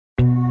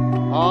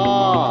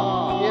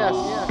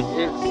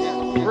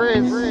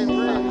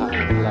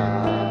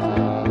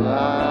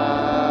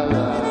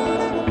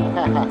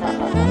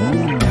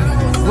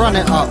Run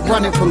it up,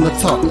 run it from the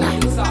top.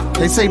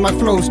 They say my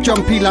flow's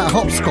jumpy like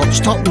hopscotch,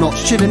 top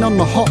notch, chilling on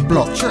the hot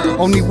block.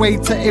 Only way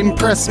to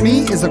impress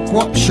me is a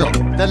guap shot.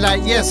 They're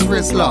like, yes,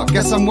 Rizzla,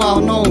 guess I'm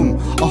well known.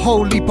 A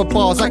whole heap of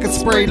bars, I could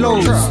spray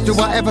loads. Do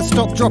I ever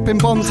stop dropping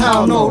bombs?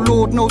 Hell no,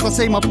 Lord knows I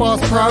say my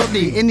bars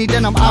proudly. Inni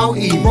then I'm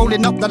outie,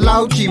 rolling up the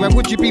loud G. Where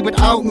would you be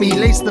without me?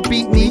 Lace the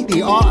beat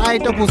neatly,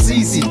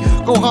 R-I-double-Z-Z.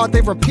 Go hard,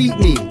 they repeat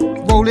me.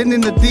 Rolling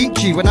in the deep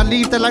G. When I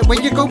leave, they're like,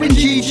 where you going,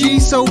 GG?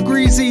 So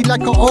greasy,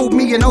 like an old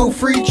me and old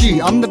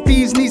 3G. I'm the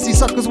bee's knees, these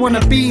suckers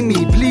wanna be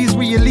me. Please,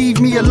 will you leave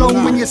me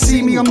alone when you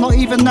see me? I'm not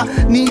even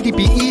that needy,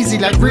 be easy,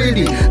 like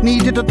really.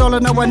 Needed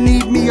 $1, now I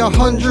need me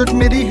 100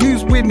 midi.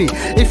 Who's with me?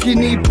 If you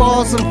need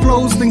bars and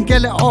flows, then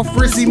get it off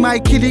Rizzy, my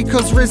kiddie,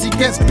 cause Rizzy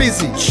gets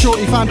busy.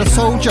 Shorty found a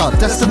soldier,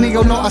 destiny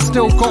or not, I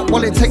still got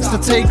what it takes to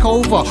take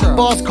over.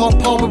 Bars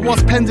can't par with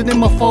what's pending in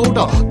my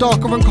folder.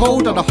 Darker and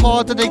colder, the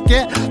harder they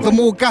get, the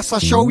more gas I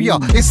show ya.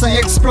 It's an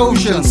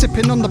explosion,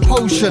 sipping on the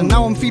potion.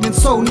 Now I'm feeling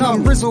so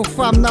numb. Rizzle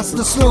fam, that's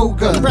the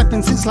slogan.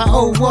 Rapping since like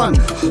 01.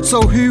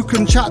 So who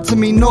can chat to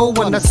me? No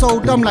one. That's so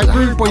dumb like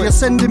rude boy, you're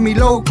sending me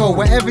loco.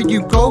 Wherever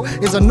you go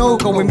is a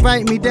no-go.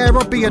 Invite me there,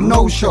 I'll be a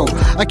no-show.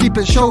 I keep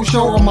it show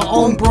on my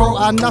own, bro,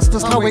 and that's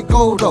just how it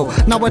go though.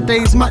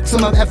 Nowadays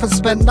maximum effort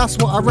spent, that's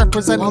what I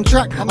represent on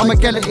track. I'm a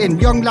skeleton,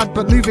 young lad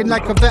but moving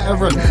like a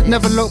veteran.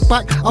 Never look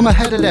back, I'm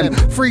ahead of them.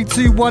 3,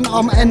 2, 1,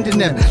 I'm ending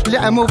them.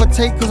 Let them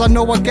overtake cause I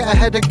know I get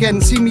ahead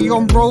again. See me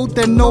on road,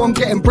 then know I'm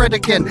getting bread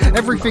again.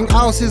 Everything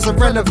else is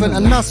irrelevant,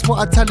 and that's what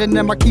I'm telling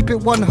them. I keep it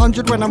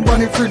 100 when I'm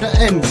running through the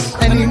ends.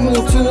 Any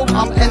more talk,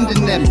 I'm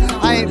ending them.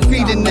 I ain't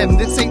feeding them.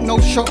 This ain't no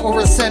shot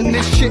or a send.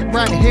 This shit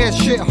right here,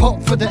 shit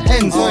hot for the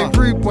ends. Oi,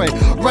 rude boy,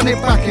 run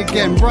it back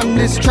again. Run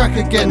this track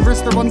again.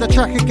 Rizzla on the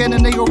track again,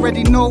 and they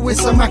already know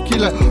it's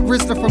immaculate.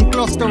 Rizzla from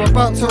Gloucester,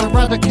 about to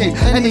eradicate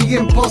any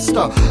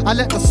imposter. I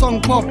let the song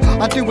pop,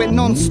 I do it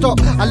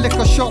non-stop. I lick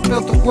a shot,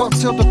 build the guap,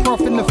 till the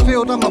prof in the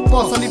field. I'm a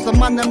boss, I leave the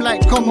man them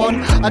like, come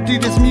on. I do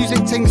this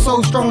music thing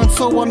so strong and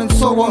so on and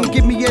so on.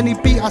 Give me any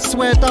beat, I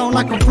swear down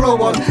like a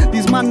flow on.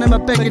 These man them are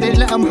begging it,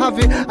 let them have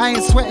it. I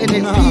ain't sweating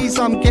it, peas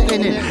I'm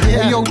getting it.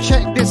 Hey yo,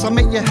 check this, I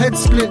make your head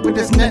split with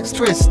this next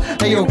twist.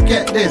 Hey yo,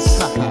 get this.